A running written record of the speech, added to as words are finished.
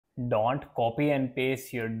Don't copy and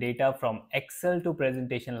paste your data from Excel to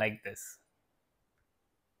presentation like this.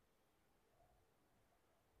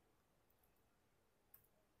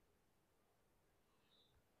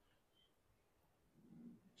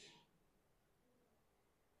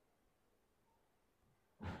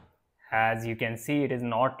 As you can see, it is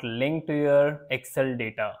not linked to your Excel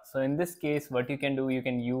data. So in this case, what you can do, you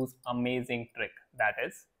can use amazing trick. That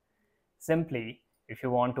is, simply, if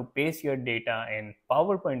you want to paste your data in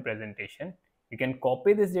PowerPoint presentation, you can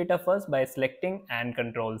copy this data first by selecting and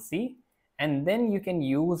Control C, and then you can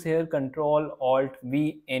use here Control Alt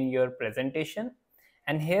V in your presentation.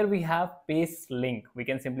 And here we have paste link. We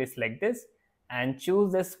can simply select this and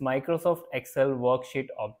choose this Microsoft Excel worksheet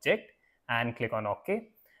object and click on OK.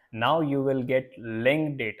 Now you will get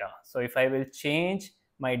linked data. So if I will change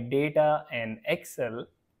my data in Excel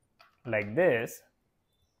like this,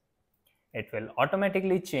 it will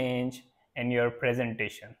automatically change in your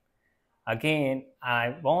presentation. Again,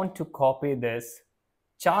 I want to copy this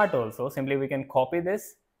chart also. Simply we can copy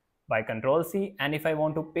this by Control C, and if I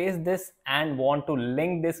want to paste this and want to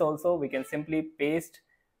link this also, we can simply paste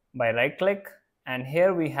by right click, and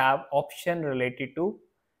here we have option related to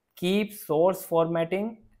keep source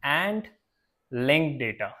formatting and link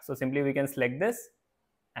data. So simply we can select this,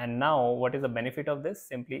 and now what is the benefit of this?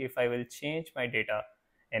 Simply if I will change my data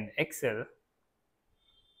in Excel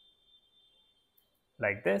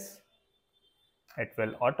like this, it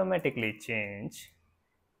will automatically change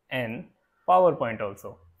in PowerPoint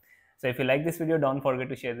also. So if you like this video, don't forget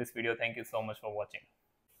to share this video. Thank you so much for watching.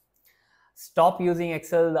 Stop using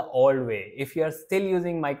Excel the old way. If you are still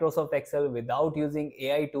using Microsoft Excel without using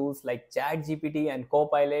AI tools like ChatGPT and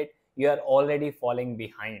Copilot, you are already falling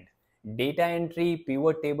behind. Data entry,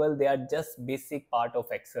 pivot table, they are just basic part of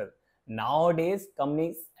Excel. Nowadays,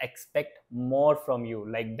 companies expect more from you,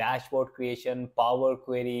 like dashboard creation, Power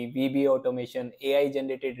Query, VB automation, AI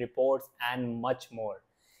generated reports, and much more.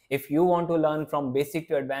 If you want to learn from basic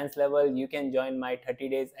to advanced level, you can join my 30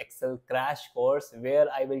 days Excel crash course, where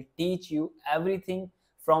I will teach you everything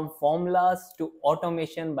from formulas to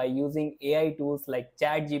automation by using AI tools like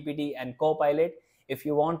ChatGPT and Copilot. If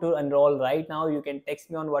you want to enroll right now, you can text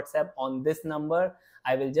me on WhatsApp on this number.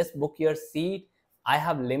 I will just book your seat. I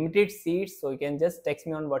have limited seats, so you can just text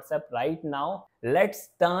me on WhatsApp right now. Let's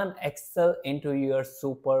turn Excel into your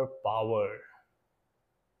superpower.